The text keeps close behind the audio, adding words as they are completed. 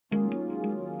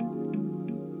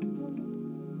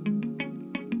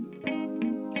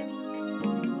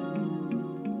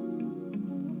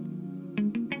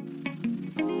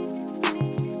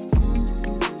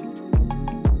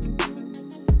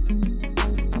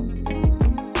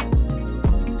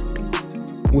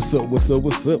What's up, what's up,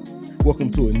 what's up? Welcome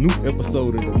to a new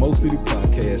episode of the Mo City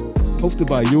Podcast, hosted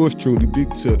by yours truly, Big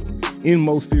Chuck, in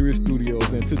Mo Serious Studios.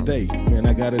 And today, man,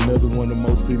 I got another one of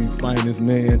Mo City's finest,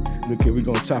 man. Look here, we're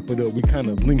going to chop it up. We kind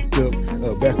of linked up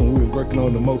back when we was working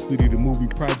on the Mo City, the movie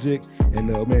project. And,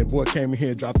 man, boy came in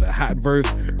here and dropped a hot verse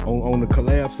on the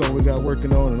collab song we got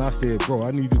working on. And I said, bro,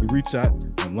 I need you to reach out.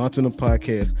 I'm launching a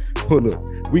podcast. Pull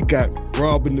up. We got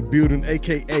Rob in the building,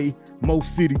 a.k.a. Mo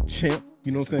City Champ.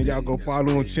 You know what I'm saying? Y'all go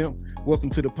follow him, Champ. Welcome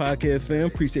to the podcast, fam.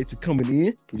 Appreciate you coming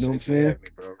in. You know what I'm saying?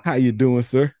 How you doing,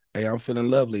 sir? Hey, I'm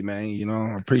feeling lovely, man. You know,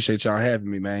 I appreciate y'all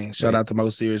having me, man. Shout out to Mo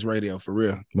Serious Radio, for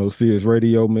real. Mo Serious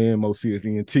Radio, man. Mo Serious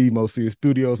ENT, Mo Serious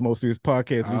Studios, Mo Serious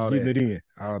Podcast. We're getting it in.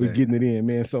 We're getting it in,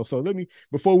 man. So let me,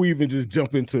 before we even just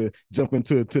jump into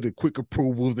the quick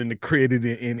approvals and the credit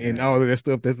and all of that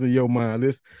stuff that's in your mind,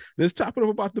 let's chop it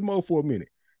up about the Mo for a minute.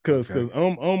 Cause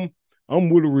I'm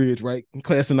Willow Ridge, right?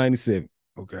 Class of 97.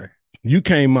 Okay. You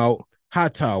came out High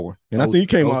Tower, and I think you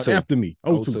came out after me.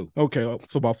 02. Okay,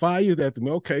 so about 5 years after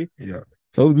me. Okay. Yeah.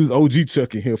 So this is OG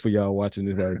Chuck in here for y'all watching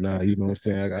this right now. You know what I'm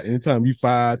saying? I got anytime you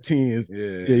 5, 10s.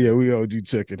 Yeah, we OG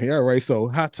Chuck in here. All right, so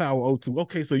High Tower 02.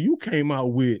 Okay, so you came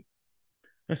out with,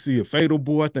 let's see, a Fatal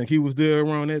Boy. I think he was there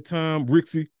around that time.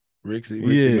 Rixie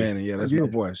Manning. Yeah, that's my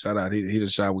boy. Shout out. He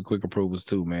just shot with quick approvals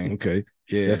too, man. Okay.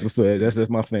 Yeah. That's what's up. That's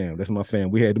my fam. That's my fam.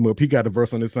 We had him up. He got a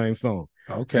verse on the same song.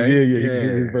 Okay. Yeah. He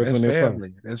did his verse that's on that family.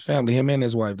 song. That's family. Him and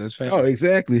his wife. That's family. Oh,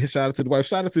 exactly. Shout out to the wife.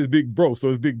 Shout out to his big bro. So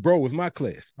his big bro was my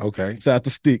class. Okay. Shout out to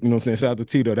Stick. You know what I'm saying? Shout out to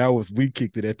Tito. We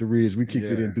kicked it at the Ridge. We kicked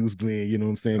it in Deuce Glen. You know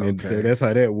what I'm saying? And so that's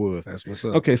how that was. That's what's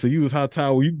up. Okay, so you was High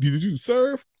Tower. Did you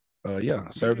serve?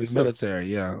 Served in the military.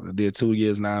 Yeah. I did 2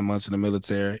 years, 9 months in the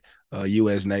military.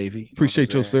 U.S. Navy.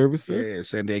 Appreciate your service, sir. Yeah,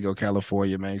 San Diego,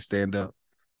 California, man. Stand up.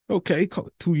 Okay,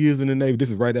 2 years in the Navy. This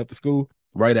is right after school?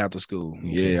 Right after school. Okay.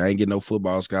 Yeah, I ain't getting no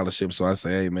football scholarship, so I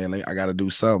say, hey, man, I got to do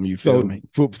something. You feel me?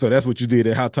 So that's what you did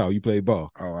at High Tower. You played ball?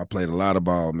 Oh, I played a lot of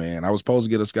ball, man. I was supposed to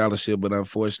get a scholarship, but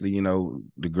unfortunately,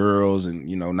 the girls and,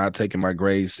 not taking my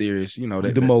grades serious,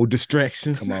 the more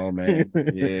distractions. Come on, man.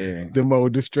 Yeah. The more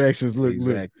distractions. Look.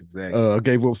 Exactly. I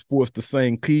gave up sports to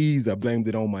sing keys. I blamed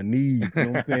it on my knees. You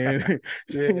know what I'm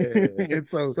saying?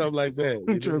 So, something like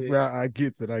that. Trust me, I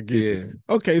get it.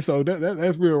 Okay, so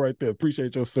that's real right there.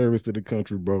 Appreciate your service to the country,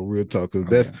 bro. Real talk,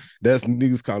 because that's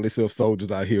niggas call themselves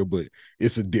soldiers out here, but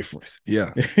it's a difference.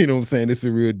 Yeah. You know what I'm saying? It's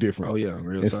a real difference. Oh yeah,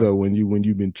 real. And so when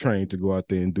you've been trained to go out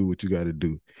there and do what you got to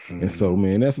do, and so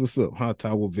man, that's what's up. High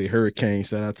Tower, Hurricane,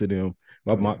 shout out to them.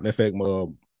 In fact,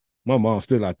 my mom's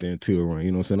still out there in Till Run.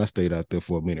 You know what I'm saying? I stayed out there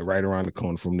for a minute, right around the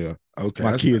corner from there. Okay.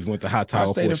 My kids went to High Tower. I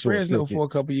stayed in Fresno for a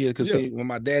couple of years because when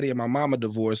my daddy and my mama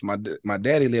divorced, my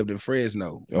daddy lived in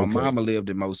Fresno. My mama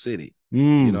lived in Mo City.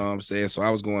 You know what I'm saying? So I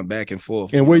was going back and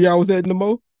forth. And where y'all was at in the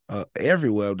Mo?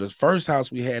 Everywhere. The first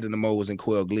house we had in the Mo was in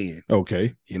Quail Glen.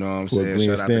 Okay. You know what I'm saying?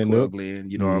 Shout out to Quail Glen.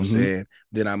 You know what I'm saying?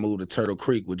 Then I moved to Turtle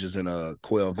Creek, which is in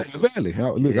Quail Valley.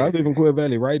 Look, I live in Quail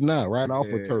Valley right now, right off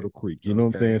of Turtle Creek. You know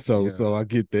what I'm saying? So I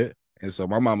get that. And so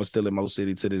my mama's still in Mo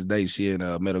City to this day. She in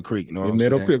Meadow Creek. You know what I'm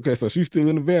saying? Meadow Creek. Okay, so she's still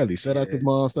in the valley. Shout out to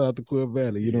mom. Shout out to Quail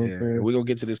Valley. You know what I'm saying? We're going to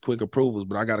get to this quick approvals,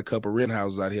 but I got a couple rent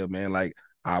houses out here, man. Like,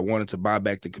 I wanted to buy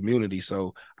back the community.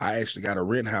 So I actually got a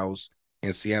rent house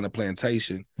in Sienna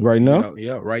Plantation. Right now?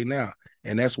 Right now.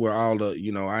 And that's where all the, I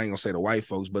ain't going to say the white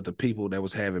folks, but the people that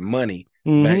was having money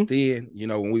back then,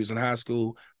 when we was in high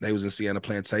school, they was in Sienna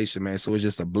Plantation, man. So it's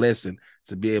just a blessing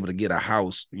to be able to get a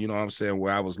house, you know what I'm saying,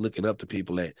 where I was looking up to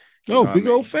people at. Big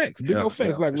old facts.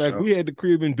 Like we had the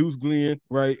crib in Deuce Glen,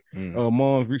 right?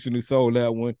 Mom's recently sold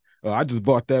that one. I just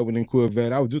bought that one in Quail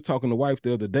Valley. I was just talking to wife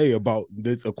the other day about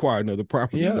this acquiring another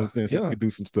property. You know what I'm saying? So we could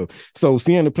do some stuff. So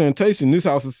Sienna Plantation, this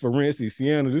house is for rent. See,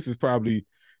 Sienna, this is probably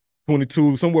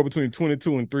 22, somewhere between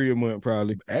 22 and 3 a month,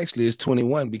 probably. Actually, it's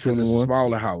 21 because it's a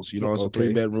smaller house. It's a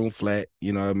 3-bedroom flat.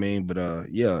 You know what I mean? But and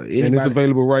it's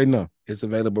available right now. It's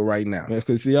available right now.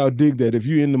 So see, y'all dig that. If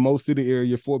you're in the Mo City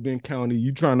area, Fort Bend County,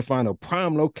 you trying to find a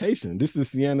prime location. This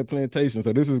is Sienna Plantation.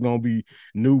 So this is going to be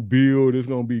new build. It's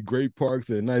going to be great parks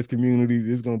and nice communities.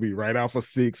 It's going to be right off of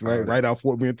 6, right off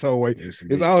Fort Bend Tollway.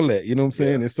 It's all that, you know what I'm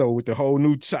saying? And so with the whole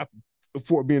new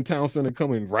Fort Bend Town Center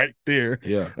coming right there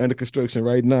under construction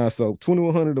right now. So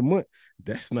 $2,100 a month.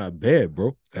 That's not bad,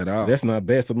 bro. At all. That's not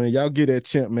bad. So man, y'all get that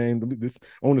Champ, man. This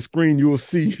on the screen, you'll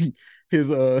see his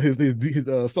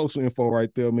social info right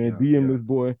there, man. DM this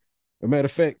boy. A matter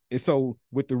of fact, and so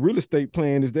with the real estate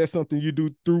plan, is that something you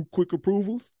do through quick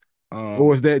approvals?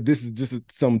 Or is this is just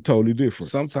something totally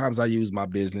different? Sometimes I use my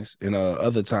business, and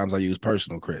other times I use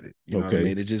personal credit. You know what I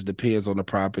mean? It just depends on the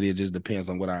property. It just depends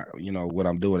on what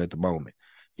I'm doing at the moment.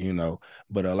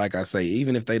 But like I say,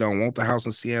 even if they don't want the house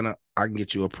in Sienna, I can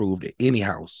get you approved at any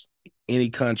house any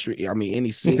country. I mean,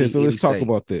 any city. Okay, so let's talk state.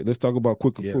 about that. Let's talk about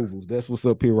quick approvals. That's what's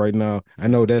up here right now. I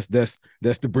know that's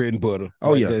the bread and butter.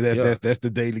 Oh right? yeah, that's the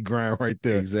daily grind right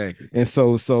there. Exactly. And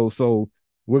so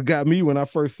what got me when I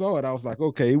first saw it, I was like,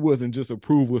 okay, it wasn't just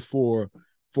approvals for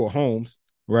homes,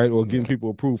 right, or getting people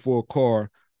approved for a car,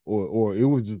 or it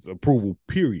was just approval.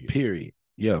 Period.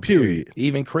 Yeah, period.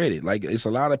 Even credit. Like, it's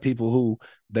a lot of people who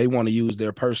they want to use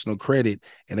their personal credit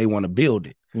and they want to build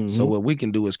it. So what we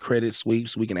can do is credit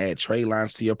sweeps. We can add trade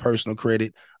lines to your personal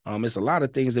credit. It's a lot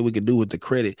of things that we can do with the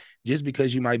credit. Just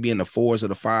because you might be in the 4s or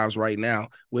the 5s right now,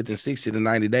 within 60 to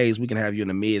 90 days, we can have you in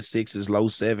the mid 6s, low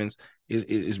 7s.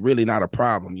 It's really not a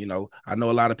problem. You know, I know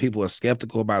a lot of people are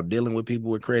skeptical about dealing with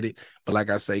people with credit, but like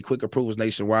I say, Quick Approvals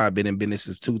Nationwide been in business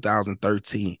since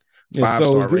 2013.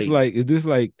 So is this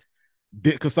like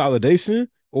debt consolidation,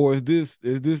 or is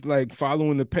this like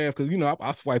following the path? Because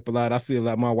I swipe a lot. I see a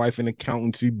lot. My wife an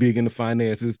accountant, she big in the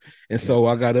finances, and so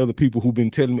I got other people who've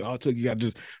been telling me, "Oh, Chuck, you got to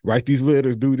just write these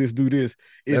letters, do this."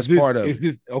 That's part of it. Is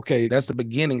this okay? That's the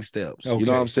beginning steps. You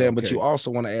know what I'm saying? But you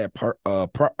also want to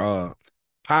add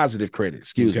positive credit.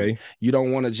 Excuse me. You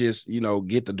don't want to just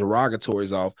get the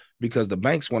derogatories off, because the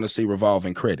banks want to see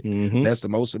revolving credit. That's the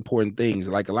most important thing.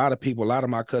 Like, a lot of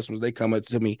my customers, they come up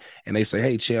to me and they say,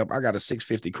 "Hey, champ, I got a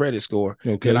 650 credit score."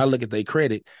 And I look at their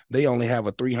credit, they only have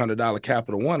a $300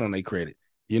 Capital One on their credit.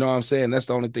 You know what I'm saying? That's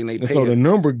the only thing they pay. So the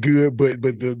number good, but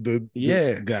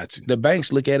gotcha. The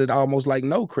banks look at it almost like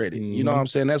no credit. You know what I'm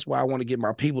saying? That's why I want to get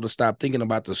my people to stop thinking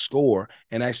about the score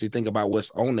and actually think about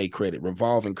what's on their credit,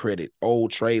 revolving credit,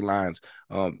 old trade lines,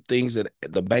 things that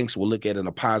the banks will look at in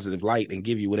a positive light and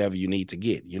give you whatever you need to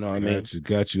get. You know what I mean?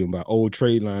 Got you. About old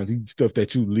trade lines, stuff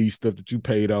that you leased, stuff that you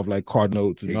paid off, like car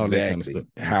notes and all that kind of stuff.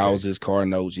 Houses, car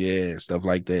notes, stuff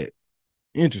like that.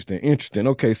 Interesting.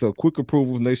 Okay, so Quick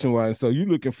Approvals Nationwide. So you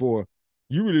really looking for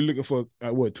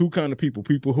what two kind of people?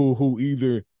 People who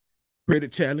either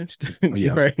credit challenged,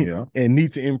 right, and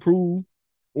need to improve,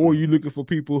 or you looking for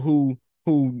people who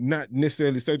not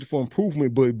necessarily searching for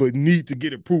improvement, but need to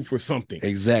get approved for something.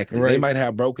 Exactly. Right? They might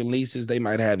have broken leases. They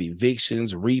might have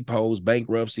evictions, repos,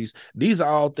 bankruptcies. These are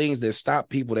all things that stop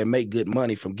people that make good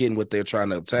money from getting what they're trying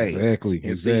to obtain.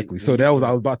 Exactly. So I was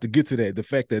about to get to that. The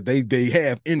fact that they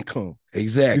have income.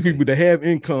 Exactly. These people that have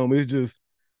income is just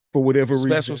for whatever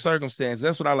reason. Special circumstance.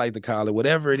 That's what I like to call it.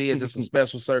 Whatever it is, it's a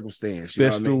special circumstance.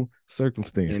 Special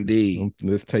circumstance. Indeed.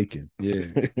 Let's take it. Yeah.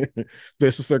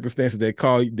 Special circumstances that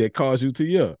cause you to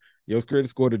your credit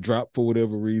score to drop for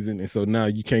whatever reason. And so now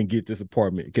you can't get this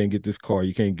apartment, you can't get this car,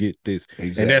 you can't get this.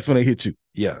 Exactly. And that's when they hit you.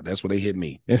 Yeah, that's when they hit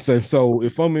me. And so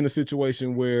if I'm in a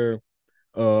situation where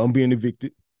I'm being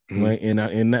evicted, right?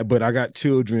 But I got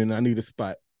children, I need a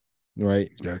spot.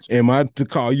 Right. Gotcha. Am I to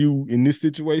call you in this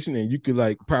situation and you could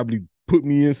like probably put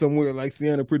me in somewhere like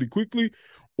Sienna pretty quickly?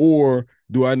 Or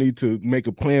do I need to make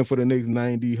a plan for the next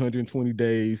 90, 120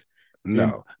 days?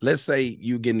 No. Let's say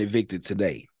you getting evicted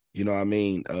today. You know what I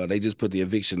mean? They just put the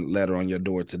eviction letter on your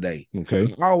door today. Okay.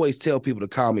 I always tell people to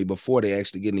call me before they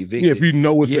actually get evicted. Yeah, if you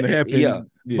know what's going to happen. Yeah.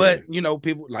 But,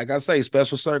 people, like I say,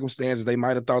 special circumstances, they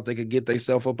might have thought they could get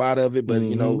themselves up out of it, but,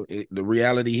 the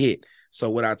reality hit. So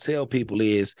what I tell people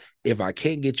is, if I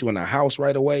can't get you in a house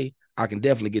right away, I can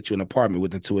definitely get you an apartment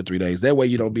within 2 or 3 days. That way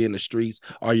you don't be in the streets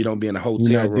or you don't be in a hotel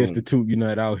you're not room. Destitute. You're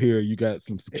not out here. You got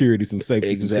some security, some safety.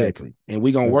 Exactly. And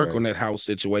we're going to work on that house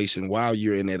situation while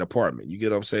you're in that apartment. You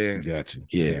get what I'm saying? Got you.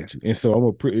 Yeah. Got you. And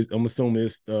so I'm assuming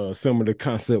it's similar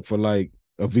concept for like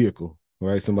a vehicle,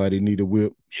 right? Somebody need a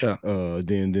whip. Yeah.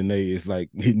 Then it's like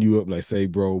hitting you up like, say,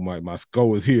 bro, my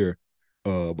score is here.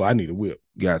 But I need a whip.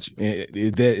 Gotcha. And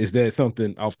is that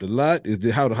something off the lot?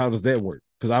 How does that work?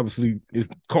 Because obviously,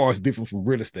 car is different from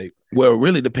real estate. Well, it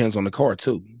really depends on the car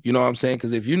too. You know what I'm saying?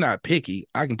 Because if you're not picky,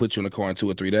 I can put you in a car in 2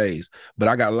 or 3 days. But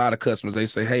I got a lot of customers. They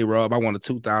say, "Hey, Rob, I want a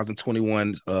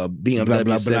 2021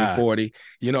 BMW 740.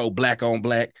 Black on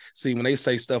black." See, when they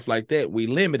say stuff like that, we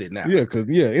limit it now. Yeah, because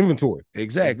inventory.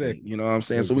 Exactly. You know what I'm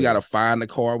saying? Okay. So we got to find the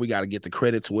car. We got to get the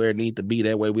credit to where it needs to be.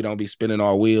 That way, we don't be spinning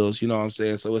our wheels. You know what I'm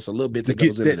saying? So it's a little bit to that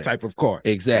goes into that type of car.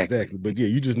 Exactly. But yeah,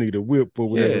 you just need a whip for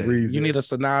whatever reason. You need a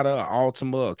Sonata, an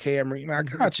Altima, a Camry. I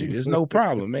got you. There's no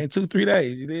problem, man. 2-3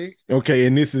 days. You dig? Okay,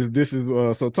 and this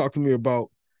is so talk to me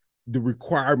about the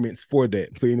requirements for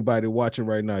that. For anybody watching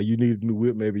right now, you need a new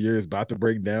whip. Maybe yours about to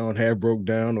break down, have broke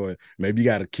down, or maybe you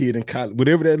got a kid in college,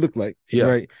 whatever that look like. Yeah.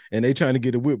 Right. And they trying to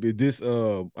get a whip. Is this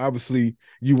obviously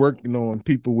you working on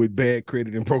people with bad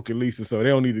credit and broken leases, so they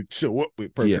don't need to show up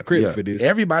with perfect credit for this.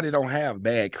 Everybody don't have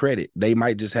bad credit. They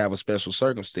might just have a special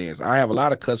circumstance. I have a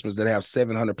lot of customers that have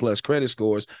 700 plus credit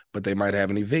scores, but they might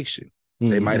have an eviction.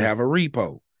 They might have a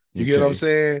repo. You get what I'm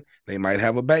saying? They might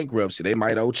have a bankruptcy. They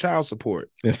might owe child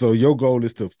support. And so your goal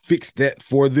is to fix that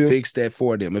for them? Fix that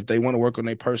for them. If they want to work on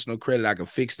their personal credit, I can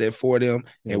fix that for them,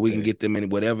 and we can get them in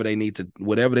whatever they need to,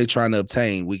 whatever they're trying to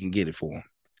obtain, we can get it for them.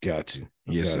 Got you.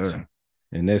 Yes, sir.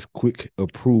 And that's Quick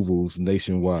Approvals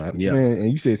nationwide. Yeah. Man, and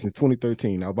you said since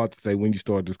 2013. I was about to say when you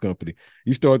started this company.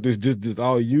 You started this just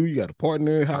all you? You got a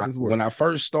partner? How does this work? When I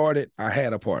first started, I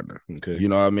had a partner. Okay. You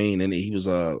know what I mean? And he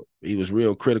was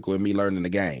real critical in me learning the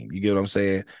game. You get what I'm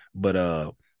saying?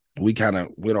 But we kind of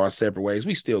went our separate ways.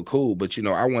 We still cool, but you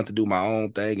know, I want to do my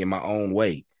own thing in my own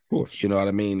way. Of course. You know what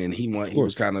I mean? And he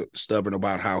was kind of stubborn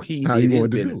about how he wanted to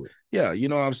do it. Yeah, you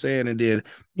know what I'm saying? And then,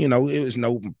 you know, it was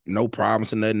no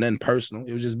problems and nothing personal.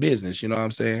 It was just business, you know what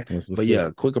I'm saying? But yeah,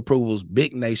 Quick Approvals,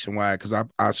 big nationwide, because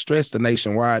I stress the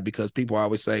nationwide because people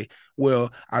always say,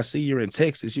 well, I see you're in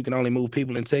Texas. You can only move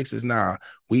people in Texas. Nah,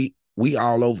 we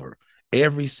all over.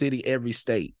 Every city, every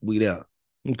state, we there.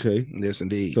 Okay. Yes,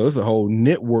 indeed. So it's a whole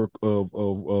network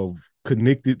of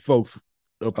connected folks.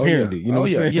 Apparently, you know what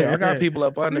I'm saying? Yeah, I got people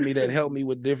up under me that help me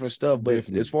with different stuff. But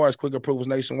as far as Quick Approvals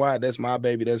nationwide, that's my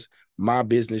baby. That's my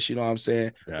business. You know what I'm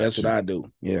saying? That's what I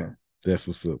do. Yeah. That's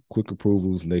what's up. Quick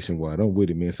Approvals nationwide. I'm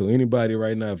with it, man. So anybody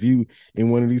right now, if you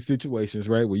in one of these situations,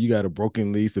 right, where you got a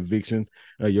broken lease, eviction,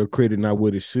 your credit not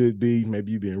what it should be,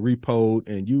 maybe you've been repoed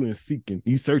and you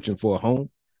searching for a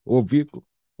home or vehicle,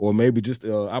 or maybe just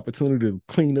an opportunity to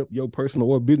clean up your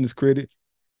personal or business credit,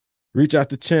 reach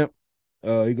out to Champ.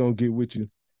 He's gonna get with you,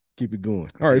 keep it going.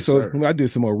 All right, yes, so I did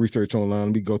some more research online.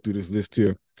 Let me go through this list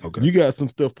here. Okay, you got some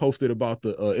stuff posted about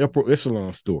the Upper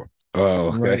Echelon store. Oh,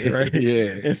 okay. right?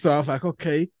 Yeah. And so I was like,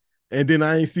 okay. And then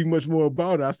I ain't see much more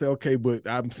about it. I said, okay, but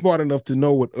I'm smart enough to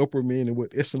know what upper mean and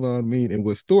what echelon mean and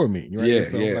what store mean. Right? Yeah,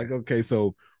 so I'm like, okay,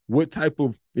 so what type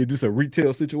of, is this a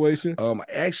retail situation?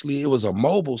 Actually, it was a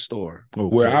mobile store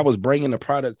where I was bringing the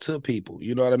product to people.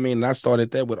 You know what I mean? And I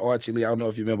started that with Archie Lee. I don't know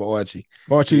if you remember Archie.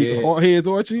 Hardheads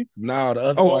Archie? No, the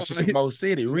other Archie from Mo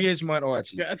City, Ridgemont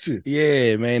Archie. Gotcha.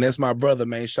 Yeah, man, that's my brother,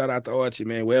 man. Shout out to Archie,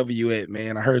 man. Wherever you at,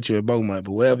 man. I heard you in Beaumont,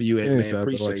 but wherever you at, man,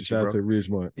 appreciate you, Shout out to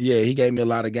Ridgemont. Yeah, he gave me a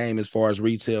lot of game as far as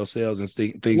retail sales and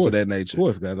things of that nature. Of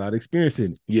course, got a lot of experience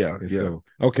in it. Yeah. So,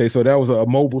 okay, so that was a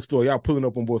mobile store. Y'all pulling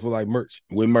up on board for like merch.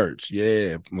 With merch,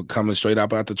 yeah. Coming straight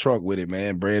up out the trunk with it,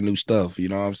 man. Brand new stuff, you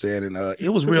know what I'm saying? And it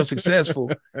was real successful.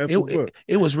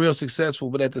 It was real successful,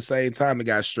 but at the same time, it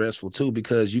got stressful too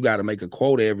because you got to make a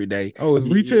quota every day. Oh, it's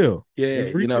retail. Yeah,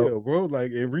 it's retail, bro. Like,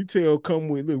 and retail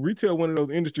retail, one of those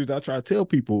industries I try to tell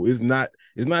people is not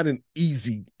an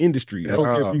easy industry. I don't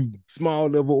care if you small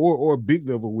level or big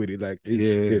level with it. Like,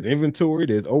 there's inventory,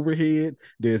 there's overhead,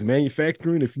 there's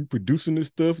manufacturing. If you producing this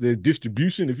stuff, there's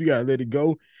distribution. If you gotta let it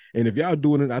go. And if y'all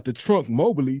doing it out the trunk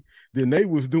mobily, then they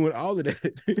was doing all of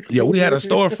that. Yeah, we had a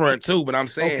storefront too, but I'm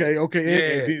saying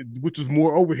okay, and which was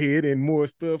more overhead and more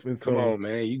stuff. And come on,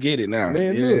 man, you get it now.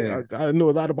 Man, look, I know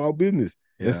a lot about business.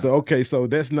 Yeah. And so, okay, so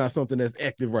that's not something that's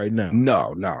active right now.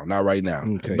 No, not right now.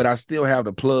 Okay. But I still have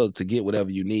the plug to get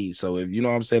whatever you need. So if you know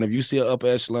what I'm saying, if you see an upper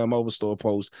echelon mobile store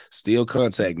post, still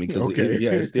contact me because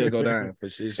it still go down for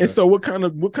sure. And so what kind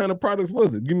of products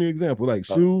was it? Give me an example, like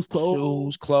shoes,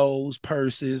 clothes,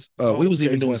 purses. We was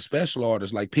even doing special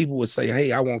orders. Like people would say,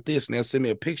 hey, I want this, and they'll send me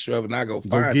a picture of it and I go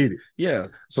find it. Yeah.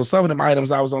 So some of them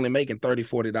items I was only making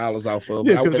 $30-$40 off of.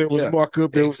 Yeah, because there was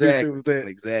markup.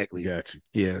 Exactly. Gotcha.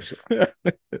 Yes.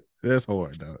 That's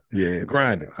hard, dog. Yeah,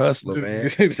 grinding, hustler, man.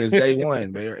 Since day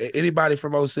one, man. Anybody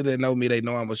from Old City that know me, they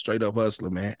know I'm a straight up hustler,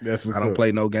 man. That's what's I don't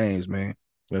play no games, man.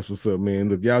 That's what's up, man.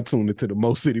 Look, y'all tuned into the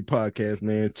Mo City podcast,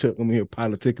 man. Chuck, I'm here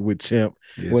politicking with Champ,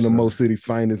 one of the Mo City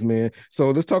finest, man.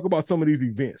 So let's talk about some of these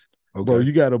events. Okay. Bro,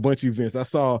 you got a bunch of events. I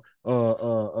saw,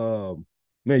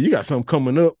 man, you got something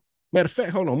coming up. Matter of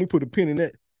fact, hold on, let me put a pin in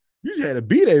that. You just had a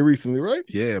B-Day recently, right?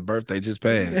 Yeah, birthday just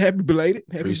passed. Happy belated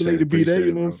B-Day.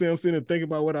 You know what I'm saying? I'm sitting there thinking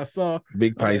about what I saw.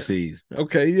 Big Pisces.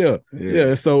 Okay,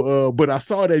 yeah. So, but I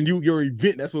saw that your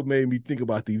event, that's what made me think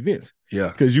about the events. Yeah.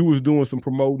 Because you was doing some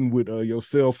promoting with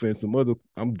yourself and some other,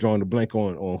 I'm drawing a blank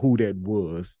on who that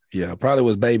was. Yeah, probably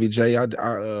was Baby J.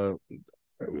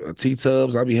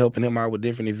 T-Tubbs, I'll be helping him out with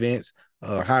different events.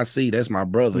 High C, that's my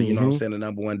brother. You know what I'm saying? The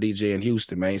number one DJ in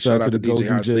Houston, man. Shout out to DJ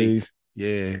High C.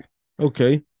 Yeah.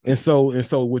 Okay. And so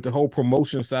with the whole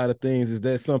promotion side of things, is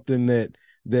that something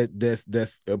that's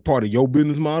a part of your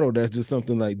business model? That's just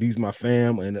something like, these my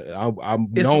fam and I'm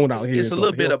known out here. It's a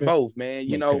little bit of both, man.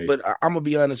 You know, but I'm gonna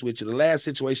be honest with you. The last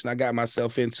situation I got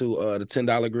myself into, the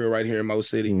 $10 grill right here in Mo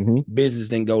City, business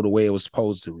didn't go the way it was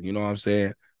supposed to. You know what I'm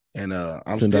saying? And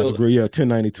I'm $10 still grill, yeah,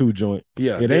 1092 joint.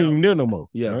 Yeah, it ain't even there no more.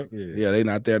 Yeah, right? yeah, they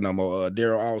not there no more.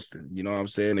 Daryl Austin, you know what I'm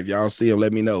saying? If y'all see him,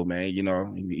 let me know, man. You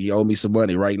know, he owe me some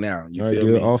money right now. You feel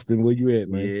me? Austin, where you at,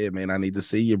 man? Yeah, man, I need to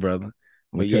see you, brother.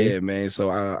 But okay. yeah, man. So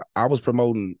I was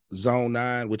promoting Zone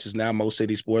 9, which is now Mo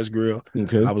City Sports Grill.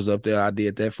 Okay. I was up there. I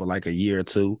did that for like a year or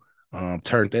two.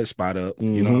 Turned that spot up.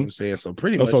 You know what I'm saying? So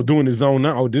pretty much. So doing the Zone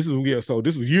 9. Oh, this is so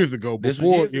this was years ago.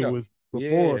 Before it was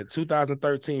before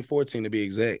 2013, 14 to be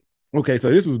exact. Okay, so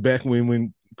this was back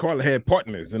when Carla had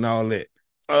partners and all that.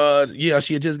 Yeah,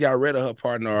 she had just got rid of her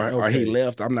partner or he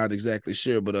left. I'm not exactly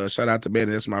sure, but shout out to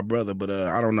Benny, that's my brother. But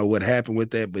I don't know what happened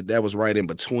with that, but that was right in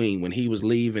between when he was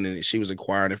leaving and she was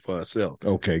acquiring it for herself.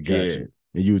 Okay, gotcha.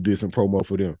 And you did some promo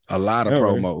for them. A lot of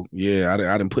promo. Right. Yeah,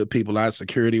 I didn't put people out,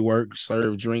 security work,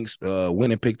 serve drinks,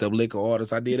 went and picked up liquor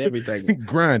orders. I did everything.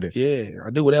 Grinding. Yeah, I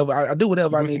do whatever I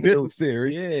need to do.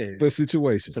 Yeah, for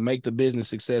situation to make the business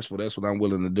successful. That's what I'm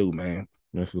willing to do, man.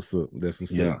 That's what's up.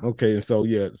 Okay, and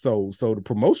so so the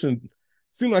promotion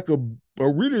seemed like a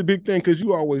really big thing because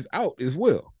you always out as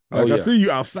well. Like I see you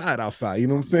outside. You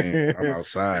know what I'm saying? Man, I'm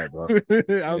outside, bro.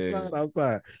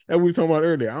 outside. That we were talking about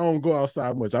earlier. I don't go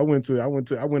outside much. I went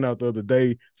out the other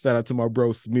day. Shout out to my bro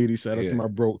Smitty. Shout out to my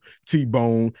bro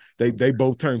T-Bone. They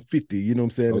both turned 50. You know what I'm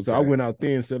saying? Okay. So I went out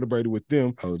there and celebrated with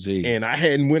them. Oh, geez. And I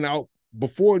hadn't went out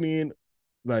before then.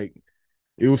 Like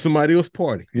it was somebody else's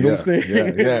party. You know what I'm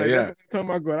saying? Yeah. Time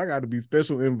I go, I got to be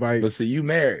special invite. But see, you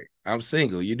married. I'm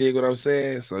single. You dig what I'm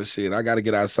saying? So shit, I got to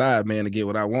get outside, man, to get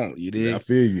what I want. You dig? I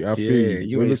feel you. I feel you.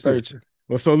 You ain't searching.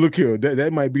 Well, so look here.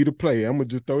 That might be the play. I'm gonna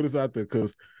just throw this out there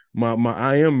because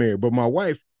I am married, but my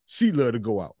wife, she love to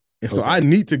go out. And so I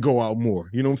need to go out more.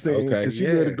 You know what I'm saying? Okay. And she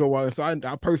love to go out. And so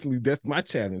I personally, that's my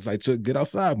challenge. Like to get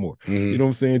outside more. You know what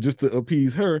I'm saying? Just to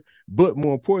appease her. But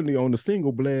more importantly, on the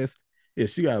single blast,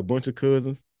 she got a bunch of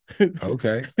cousins.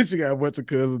 Okay. She got a bunch of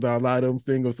cousins, a lot of them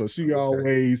single, so she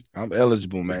always. I'm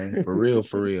eligible, man. For real.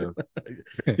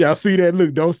 Y'all see that?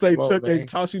 Look, don't say Chuck ain't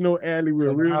toss you no alley with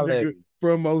a real nigga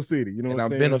from Mo City. You know what I'm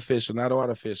saying? Beneficial, not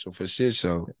artificial, for shit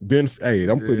show. Hey,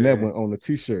 I'm putting that one on the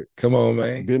t-shirt. Come on,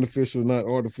 man. Beneficial, not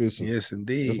artificial. Yes,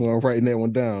 indeed. That's why I'm writing that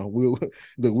one down. We'll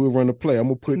run the play.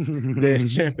 I'm gonna put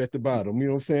Dash Champ at the bottom. You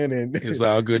know what I'm saying? And it's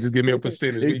all good. Just give me a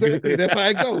percentage. Exactly. That's how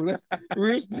I go.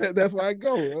 That's why I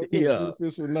go.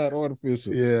 Beneficial, not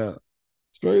artificial. Yeah.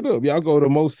 Straight up. Y'all go to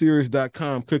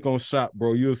MoSerious.com, click on shop,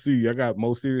 bro. You'll see. I got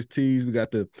Mo Serious tees. We got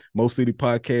the Mo City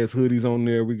Podcast hoodies on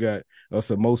there. We got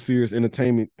some Mo Serious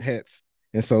Entertainment hats.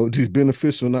 And so just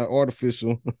beneficial, not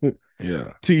artificial.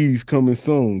 Tees coming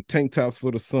soon. Tank tops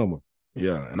for the summer.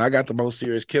 Yeah, and I got the Mo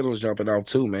Serious Kennels jumping off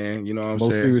too, man. You know what I'm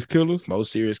saying? Mo Serious Kennels? Mo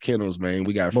Serious Kennels, man.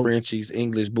 We got Frenchies,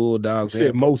 English Bulldogs. You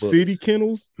said Mo City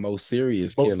Kennels? Mo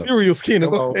Serious Kennels. Mo Serious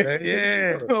Kennels. Okay.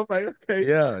 Yeah. Okay.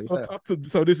 Yeah.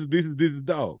 So this is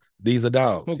dogs. These are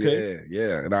dogs. Okay.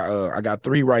 Yeah. And I got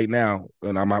 3 right now,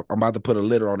 and I'm about to put a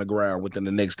litter on the ground within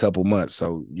the next couple months.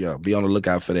 So yeah, be on the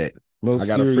lookout for that. I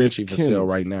got a Frenchie for sale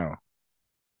right now.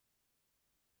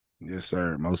 Yes,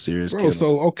 sir. Mo Serious Kennels.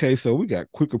 So we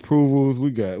got quick approvals.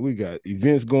 We got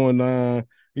events going on.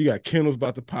 You got kennels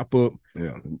about to pop up.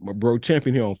 Yeah. My bro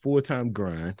Champion here on full-time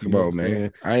grind. Come on,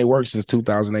 man. I ain't worked since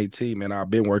 2018, man. I've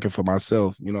been working for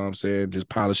myself. You know what I'm saying? Just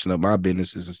polishing up my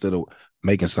businesses instead of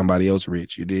making somebody else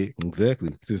rich. You did?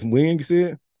 Exactly. Since when you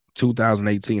said?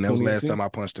 2018. That was the last time I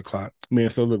punched the clock. Man,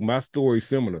 so look, my story's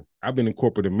similar. I've been in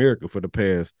corporate America for the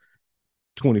past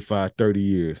 25, 30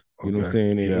 years. You know what I'm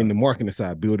saying? In the marketing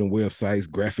side, building websites,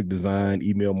 graphic design,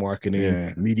 email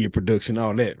marketing, media production,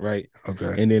 all that, right?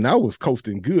 Okay. And then I was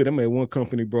coasting good. I'm at one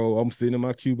company, bro. I'm sitting in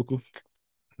my cubicle,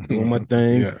 doing my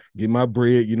thing, getting my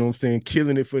bread, you know what I'm saying?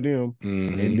 Killing it for them.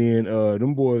 And then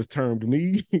them boys termed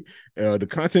me, the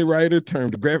content writer,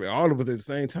 termed the graphic, all of us at the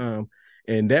same time.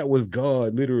 And that was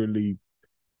God literally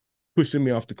pushing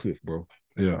me off the cliff, bro.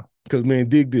 Yeah. Because, man,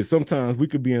 dig this. Sometimes we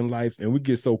could be in life and we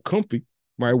get so comfy.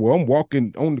 Right, well, I'm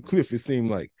walking on the cliff, it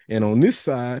seemed like. And on this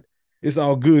side, it's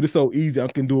all good. It's so easy. I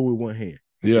can do it with one hand.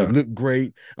 Yeah. I look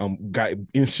great. Got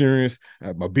insurance.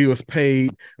 My bills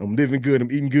paid. I'm living good.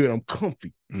 I'm eating good. I'm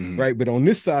comfy. Right? But on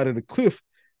this side of the cliff,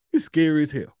 it's scary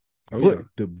as hell. But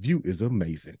the view is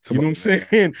amazing. You know what I'm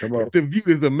saying? The view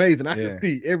is amazing. I can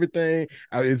see everything.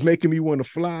 It's making me want to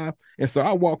fly. And so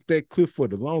I walked that cliff for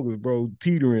the longest, bro,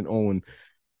 teetering on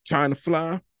trying to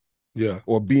fly. Yeah.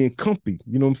 Or being comfy,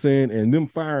 you know what I'm saying? And them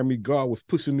firing me, God was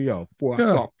pushing me off before I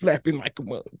start flapping like a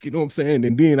mug, you know what I'm saying?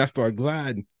 And then I start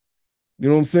gliding, you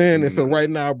know what I'm saying? And so right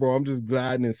now, bro, I'm just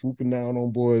gliding and swooping down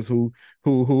on boys who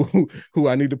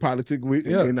I need to politic with,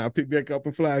 and I pick back up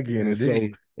and fly again. And so,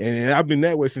 and I've been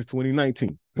that way since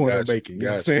 2019. Point of bacon, you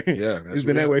know what I'm saying? Yeah, it's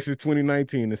been that way since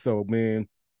 2019. And so, man,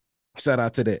 shout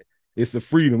out to that. It's the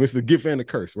freedom. It's the gift and the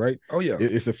curse, right? Oh yeah.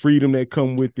 It's the freedom that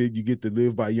come with it. You get to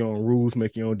live by your own rules,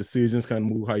 make your own decisions, kind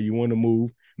of move how you want to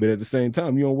move. But at the same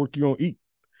time, you don't work, you don't eat.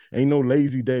 Ain't no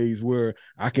lazy days where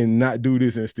I can not do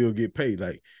this and still get paid.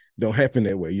 Like, don't happen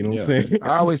that way. You know what I'm saying?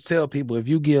 I always tell people, if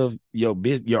you give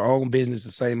your own business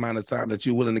the same amount of time that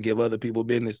you're willing to give other people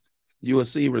business, you will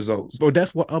see results. But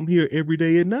that's why I'm here every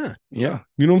day at 9. Yeah.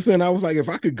 You know what I'm saying? I was like, if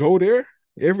I could go there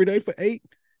every day for 8,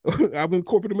 I've been in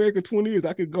corporate America 20 years.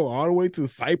 I could go all the way to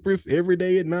Cyprus every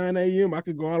day at 9 a.m. I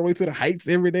could go all the way to the Heights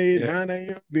every day at 9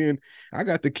 a.m. Then I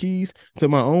got the keys to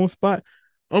my own spot.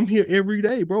 I'm here every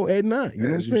day, bro, at 9. You know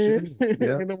what I'm saying?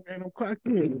 Yeah. and I'm clocked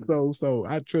in. So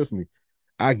I trust me.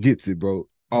 I gets it, bro,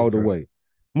 all the way.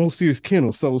 Mo Serious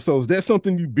Kennel. So is that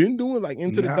something you've been doing, like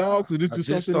into the dogs? Or this I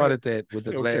just started that with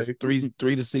the last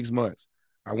 3 to 6 months.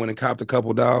 I went and copped a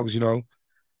couple dogs, you know.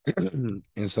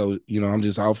 And so, you know, I'm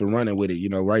just off and running with it. You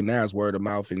know, right now it's word of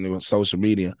mouth and social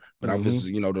media, but I'm just,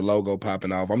 you know, the logo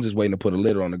popping off. I'm just waiting to put a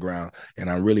litter on the ground, and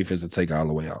I'm really fit to take all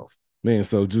the way off. Man,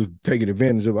 so just taking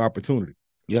advantage of opportunity.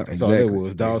 Yeah, exactly. So that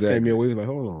was dogs came me away, like,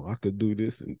 hold on, I could do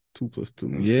this in 2 +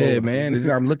 2. Yeah, man.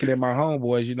 And I'm looking at my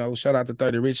homeboys, you know, shout out to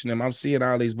 30 Rich and them. I'm seeing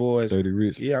all these boys. 30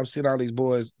 Rich. Yeah, I'm seeing all these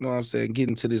boys, you know what I'm saying,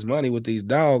 getting to this money with these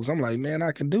dogs. I'm like, man,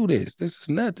 I can do this. This is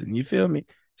nothing. You feel me?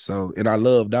 So, and I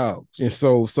love dogs. And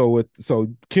so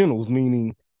kennels,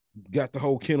 meaning got the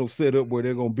whole kennel set up where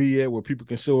they're gonna be at, where people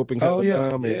can show up and come and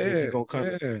you're gonna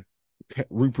kind of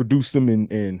reproduce them,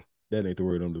 and that ain't the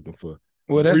word I'm looking for.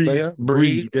 Well, that's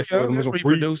breed. That's what I'm looking for.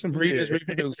 Reproducing. Breed is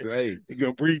reproducing. Hey, you're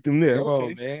gonna breed them there. Come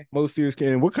on, man. Mo Serious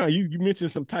Kennel. What kind? You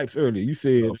mentioned some types earlier. You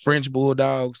said French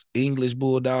bulldogs, English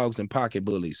bulldogs, and pocket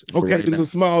bullies. Okay, little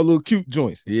small, little cute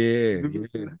joints. Yeah.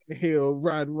 Hell,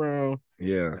 ride around.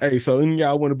 Yeah. Hey, so any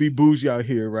y'all want to be bougie out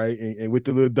here, right? And with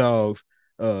the little dogs,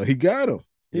 he got them.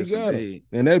 He got them.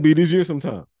 And that'll be this year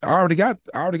sometime. I already got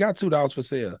 $2 for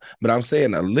sale, but I'm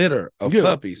saying a litter of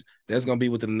puppies that's gonna be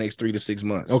within the next 3 to 6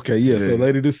 months. Okay, yeah. So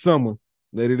later this summer.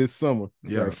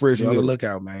 Yeah, right, fresh litter. Look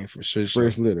out, man, for sure.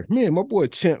 Fresh litter. Man, my boy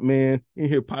Champ, man, in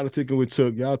here politicking with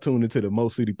Chuck. Y'all tuned into the Mo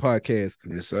City Podcast.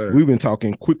 Yes, sir. We've been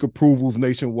talking quick approvals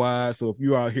nationwide. So if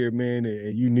you out here, man,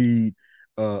 and you need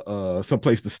some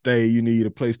place to stay, you need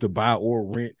a place to buy or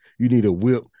rent, you need a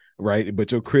whip, right?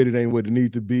 But your credit ain't what it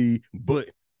needs to be, but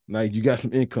like you got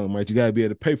some income, right? You gotta be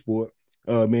able to pay for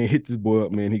it. Man, hit this boy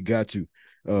up, man. He got you.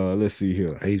 Let's see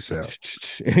here.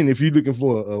 ASAP. And if you're looking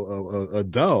for a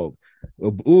dog,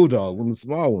 a bulldog, one of the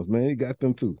small ones, man, he got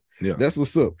them too. Yeah, that's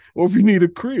what's up. Or if you need a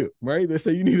crib, right? Let's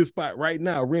say you need a spot right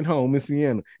now, rent home in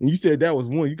Siena, and you said that was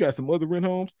one. You got some other rent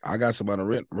homes? I got some other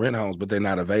rent homes, but they're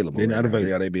not available. They're not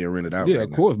available. Yeah, they being rented out. Yeah, right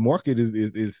of course. Market is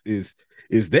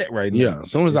that right now. Yeah,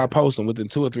 as soon as I post them, within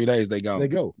 2 or 3 days, they go. They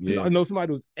go. Yeah, I know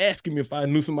somebody was asking me if I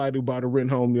knew somebody who bought a rent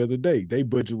home the other day. They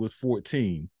budget was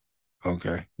 14.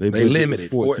 Okay, they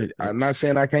limited. I'm not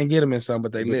saying I can't get them in some,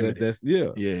 but they limited.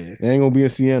 Yeah. They ain't gonna be in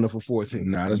Siena for 14.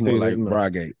 Nah, that's more like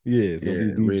Brygate. Yeah,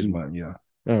 Ridgemont. Yeah.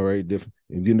 All right, different.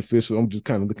 And getting official. I'm just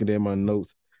kind of looking at my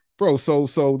notes, bro. So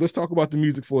let's talk about the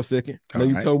music for a second. Now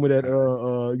you told me that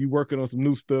you working on some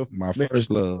new stuff. My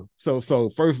first love. So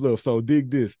first love. So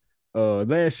dig this.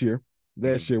 Last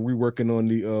year we working on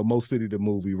the Mo City the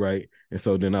movie, right? And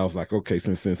so then I was like, okay,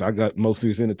 since I got Mo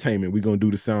City's Entertainment, we're gonna do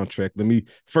the soundtrack.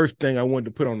 First thing I wanted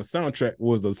to put on the soundtrack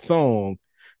was a song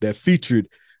that featured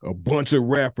a bunch of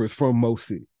rappers from Mo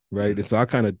City, right? And so I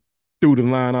kind of threw the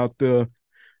line out there.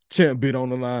 Champ bit on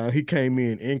the line. He came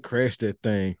in and crashed that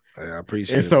thing. I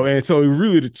appreciate it. And so it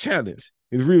really the challenge.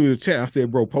 It's really the challenge. I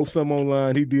said, bro, post something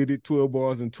online. He did it 12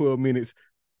 bars in 12 minutes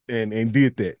and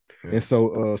did that. Yeah. And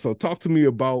so talk to me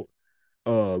about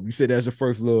you said that's your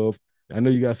first love. I know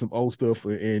you got some old stuff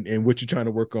and what you're trying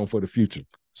to work on for the future.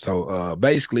 So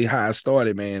basically how I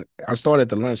started, man, I started at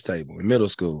the lunch table in middle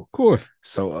school. Of course.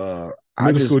 So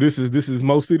school. This is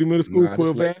Mo City Middle School,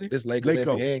 Quail Valley. This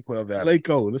Laco and Quail Valley.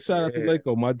 Laco. Let's shout out to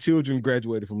Laco. My children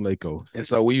graduated from Laco. And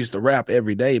so we used to rap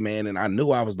every day, man. And I knew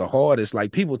I was the hardest.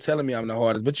 Like people telling me I'm the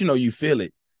hardest, but you feel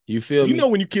it. You feel me? You know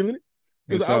when you're killing it.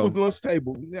 Because I was lunch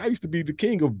table. I used to be the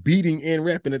king of beating and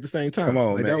rapping at the same time. Come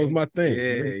on, man. That was my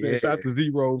thing. Yeah. Shout out to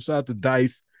Zero. Shout out to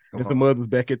Dice. And some others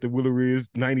back at the Willeries,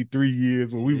 93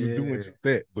 years when we was doing just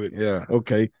that. But yeah.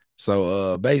 Okay.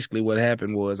 So basically what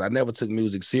happened was I never took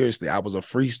music seriously. I was a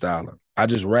freestyler. I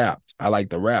just rapped. I like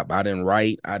to rap. I didn't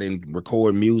write. I didn't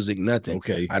record music, nothing.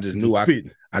 Okay. I just knew I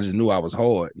just knew I was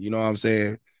hard. You know what I'm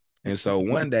saying? And so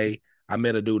one day I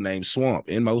met a dude named Swamp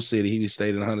in Mo City. He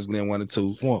stayed in Hunters Glen 1 and 2.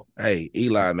 Swamp. Hey,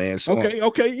 Eli, man. Swamp.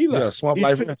 Okay, Eli. Yeah, Swamp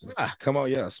Life. Come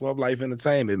on, yeah. Swamp Life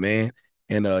Entertainment, man.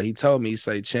 And he told me, he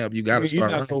say, Champ, you got to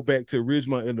start. Eli go back to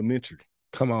Ridgemont Elementary.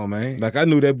 Come on, man. Like I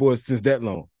knew that boy since that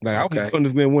long. Like I was on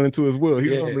this man 1 and 2 as well. He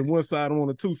was on the one side, I'm on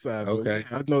the 2 side. Okay.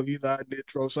 I know Eli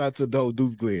Nitro. Shout out to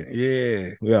Deuce Glenn.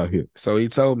 Yeah. We out here. So he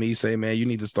told me, he said, man, you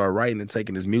need to start writing and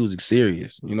taking this music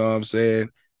serious. You know what I'm saying?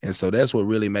 And so that's what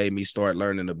really made me start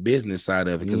learning the business side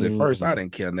of it. Because at first I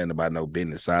didn't care nothing about no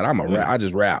business side. I'm a rap. I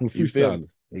just rap. You feel me?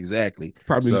 Exactly.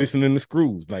 Probably listening to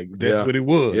Screws. Like that's what it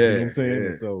was. Yeah. You know what I'm saying?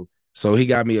 Yeah. So he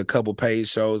got me a couple paid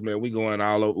shows, man. We going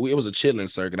all over. It was a chilling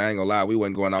circuit. I ain't gonna lie. We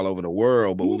wasn't going all over the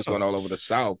world, but we was going all over the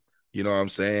South. You know what I'm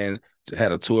saying?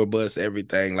 Had a tour bus,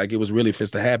 everything. Like it was really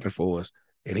fixed to happen for us.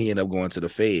 And he ended up going to the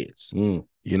feds.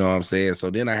 You know what I'm saying? So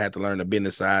then I had to learn the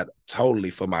business side totally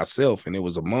for myself, and it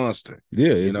was a monster.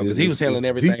 Yeah, you know, because he was handling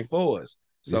everything for us.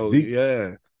 So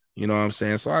yeah, you know what I'm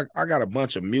saying? So I got a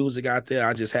bunch of music out there.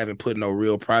 I just haven't put no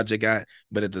real project out.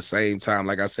 But at the same time,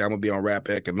 like I said, I'm gonna be on Rap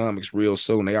Economics real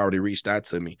soon. They already reached out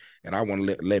to me, and I want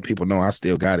to let people know I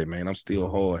still got it, man. I'm still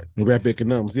hard. Rap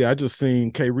Economics. Yeah, I just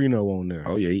seen K Reno on there.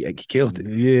 Oh yeah, he killed it.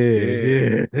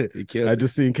 Yeah. He killed it. I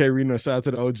just seen K Reno. Shout out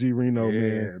to the OG Reno,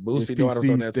 man. Boosie daughter was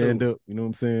on there too. Stand up, you know what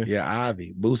I'm saying? Yeah,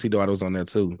 Ivy. Boosie daughter was on there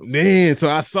too. Man, so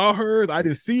I saw her. I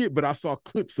didn't see it, but I saw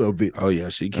clips of it. Oh yeah,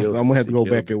 she killed it. I'm gonna have to go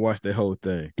back and watch that whole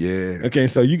thing. Yeah. Okay,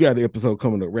 so you got an episode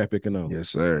coming up, Rap Economics. Yes,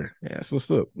 sir. Yeah, that's what's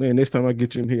up. Man, next time I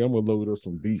get you in here, I'm gonna load up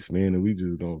some beats, man, and we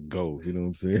just gonna go. You know what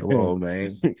I'm saying? Come on, man.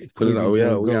 Put it on.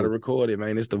 Yeah, we gotta record it,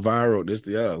 man. It's the viral. This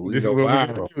go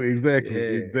viral.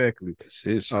 Exactly.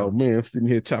 Shit, oh man, I'm sitting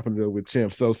here chopping it up with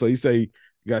Champ. So you say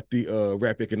got the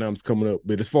Rap Economics coming up,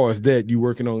 but as far as that, you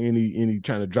working on any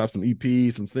trying to drop some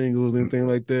EPs, some singles, anything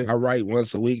like that? I write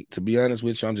once a week. To be honest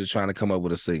with you, I'm just trying to come up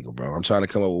with a single, bro. I'm trying to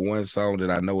come up with one song that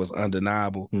I know is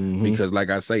undeniable because, like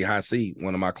I say, Hasi,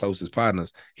 one of my closest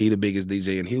partners, he the biggest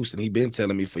DJ in Houston. He been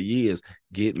telling me for years,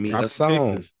 get me a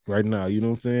song right now. You know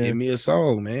what I'm saying? Get me a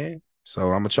song, man. So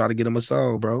I'm gonna try to get him a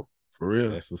song, bro. For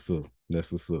real. That's what's up.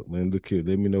 That's what's up, man. Look here.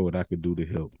 Let me know what I could do to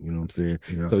help. You know what I'm saying?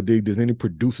 Yeah. So, Dig, there's any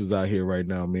producers out here right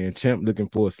now, man? Champ looking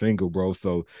for a single, bro.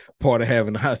 So, part of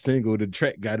having a hot single, the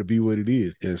track got to be what it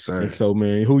is. Yes, sir. And so,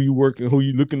 man, who you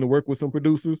looking to work with some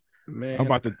producers? Man, I'm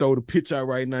about to throw the pitch out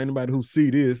right now. Anybody who see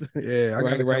this, yeah,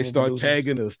 I got start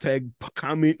tagging us,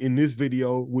 comment in this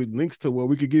video with links to where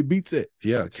we could get beats at.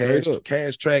 Yeah,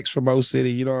 cash tracks from Mo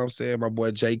City. You know what I'm saying? My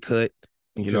boy Jay Cut.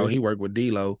 Okay. You know, he worked with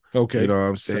D-Lo. Okay. You know what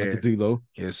I'm saying? Shout out to D-Lo.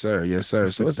 Yes, sir. Yes, sir.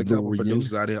 So it's a couple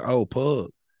producers out there. Oh,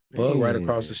 Pug right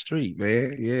across the street,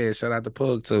 man. Yeah, shout out to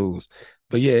Pug Tunes.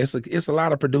 But yeah, it's a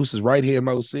lot of producers right here in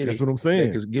Mo City. That's what I'm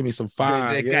saying. Just give me some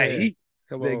fire. That guy heat.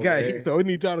 So we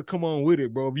need y'all to come on with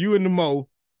it, bro. If you in the Mo,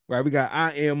 right? We got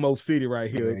I Am Mo City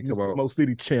right here. Man, come on. Mo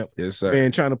City Champ. Yes, sir.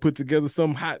 Man, trying to put together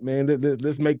something hot, man.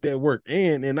 Let's make that work.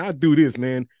 And I do this,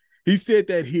 man. He said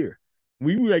that here.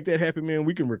 We make that happen, man.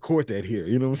 We can record that here.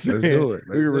 You know what I'm saying? Let's do it.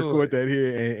 We can record that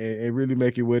here and really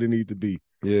make it what it needs to be.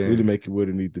 Yeah. Really make it what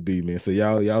it needs to be, man. So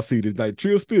y'all see this. Like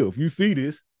Trill Spill, if you see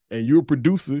this and you're a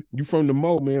producer, you from the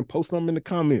Mo, man, post something in the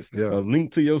comments. Yeah. A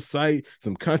link to your site,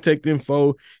 some contact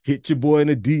info, hit your boy in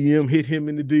the DM, hit him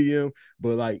in the DM.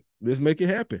 But like, let's make it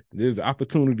happen. There's an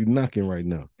opportunity knocking right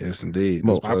now. Yes, indeed.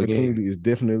 Most opportunity is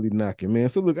definitely knocking, man.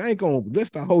 So look, I ain't gonna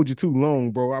let's not hold you too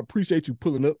long, bro. I appreciate you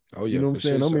pulling up. Oh yeah, you know what I'm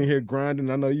saying? I'm in here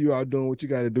grinding. I know you are doing what you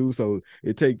got to do. So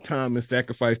it take time and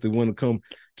sacrifice to want to come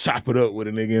chop it up with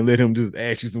a nigga and let him just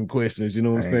ask you some questions. You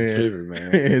know what I'm saying? Tripping,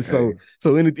 man. And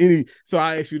so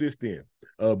I ask you this then,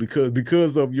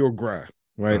 because of your grind,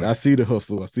 right? I see the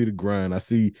hustle, I see the grind, I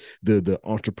see the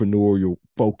entrepreneurial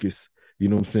focus. You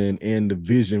know what I'm saying? And the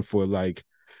vision for like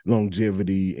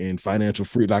longevity and financial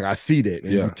freedom. Like I see that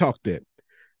and we talk that.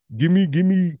 Give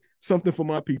me something for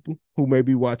my people who may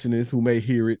be watching this, who may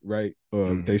hear it, right?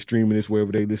 They streaming this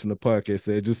wherever they listen to podcasts.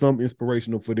 Say just something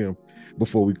inspirational for them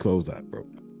before we close out, bro.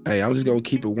 Hey, I'm just gonna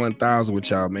keep it 1,000 with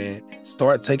y'all, man.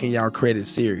 Start taking y'all credit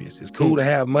serious. It's cool to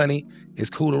have money. It's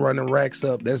cool to run the racks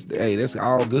up. That's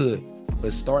all good.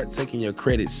 But start taking your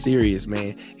credit serious,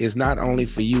 man. It's not only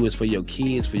for you, it's for your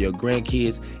kids, for your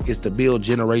grandkids. It's to build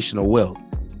generational wealth.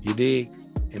 You dig?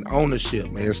 And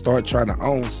ownership, man. Start trying to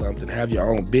own something. Have your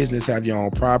own business, have your own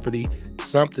property,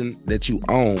 something that you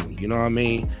own. You know what I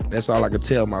mean? That's all I can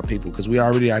tell my people, because we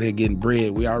already out here getting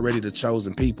bread. We already the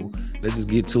chosen people. Let's just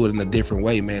get to it in a different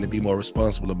way, man, and be more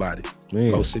responsible about it.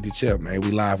 Man. Mo City Champ, man. We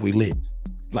live, we lit.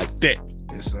 Like that.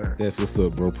 Yes, sir. That's what's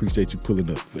up, bro. Appreciate you pulling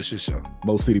up. For sure.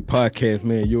 Mo City Podcast,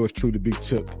 man. Yours truly, Big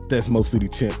Chuck. That's Mo City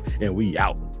Champ, and we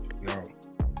out.